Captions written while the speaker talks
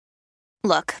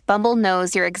Look, Bumble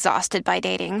knows you're exhausted by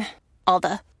dating. All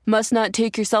the, must not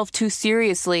take yourself too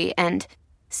seriously, and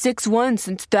 6'1"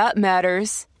 since that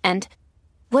matters. And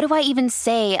what do I even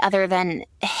say other than,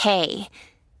 hey?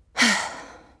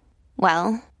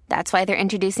 Well, that's why they're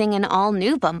introducing an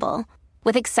all-new Bumble,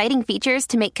 with exciting features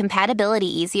to make compatibility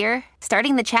easier,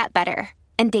 starting the chat better,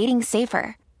 and dating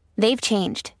safer. They've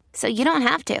changed, so you don't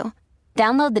have to.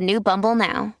 Download the new Bumble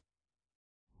now.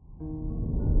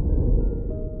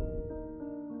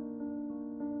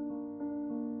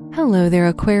 Hello there,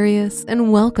 Aquarius,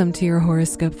 and welcome to your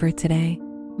horoscope for today,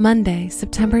 Monday,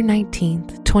 September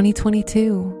 19th,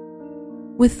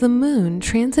 2022. With the moon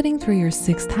transiting through your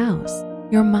 6th house,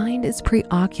 your mind is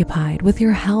preoccupied with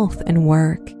your health and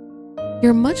work.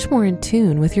 You're much more in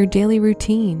tune with your daily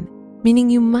routine, meaning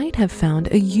you might have found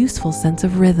a useful sense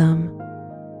of rhythm.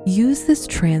 Use this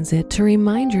transit to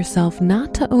remind yourself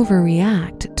not to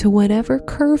overreact to whatever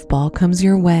curveball comes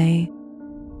your way.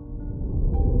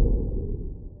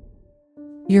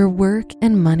 Your work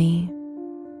and money.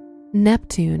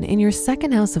 Neptune in your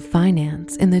 2nd house of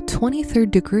finance in the 23rd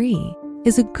degree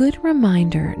is a good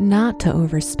reminder not to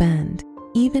overspend,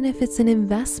 even if it's an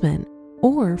investment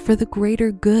or for the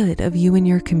greater good of you and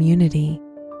your community.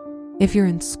 If you're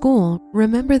in school,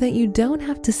 remember that you don't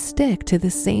have to stick to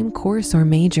the same course or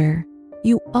major.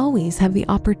 You always have the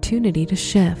opportunity to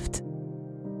shift.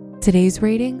 Today's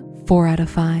rating, 4 out of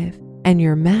 5, and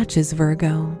your match is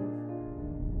Virgo.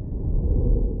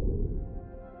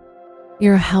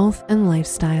 Your health and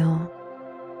lifestyle.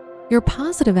 Your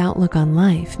positive outlook on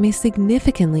life may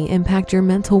significantly impact your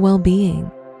mental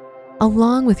well-being.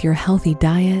 Along with your healthy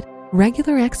diet,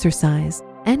 regular exercise,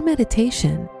 and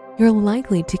meditation, you're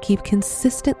likely to keep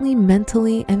consistently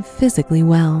mentally and physically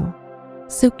well.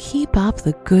 So keep up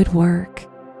the good work.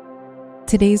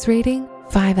 Today's rating,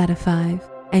 5 out of 5,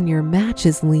 and your match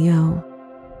is Leo.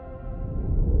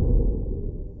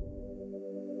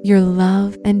 Your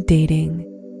love and dating.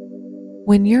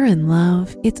 When you're in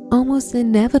love, it's almost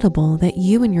inevitable that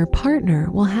you and your partner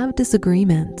will have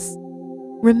disagreements.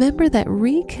 Remember that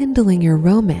rekindling your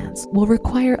romance will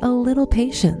require a little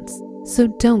patience, so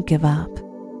don't give up.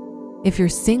 If you're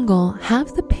single,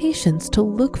 have the patience to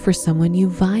look for someone you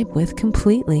vibe with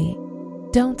completely.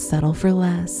 Don't settle for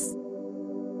less.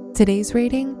 Today's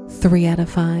rating, 3 out of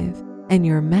 5, and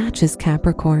your match is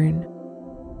Capricorn.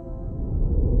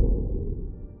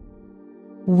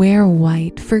 Wear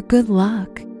white for good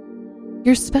luck.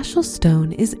 Your special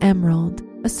stone is emerald,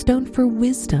 a stone for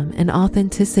wisdom and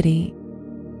authenticity.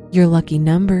 Your lucky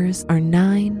numbers are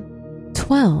 9,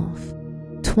 12,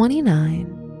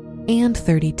 29, and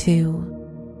 32.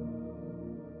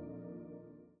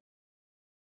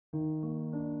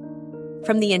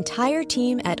 From the entire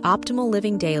team at Optimal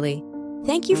Living Daily,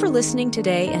 thank you for listening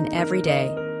today and every day.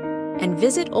 And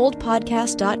visit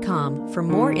oldpodcast.com for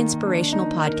more inspirational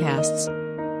podcasts.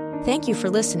 Thank you for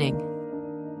listening.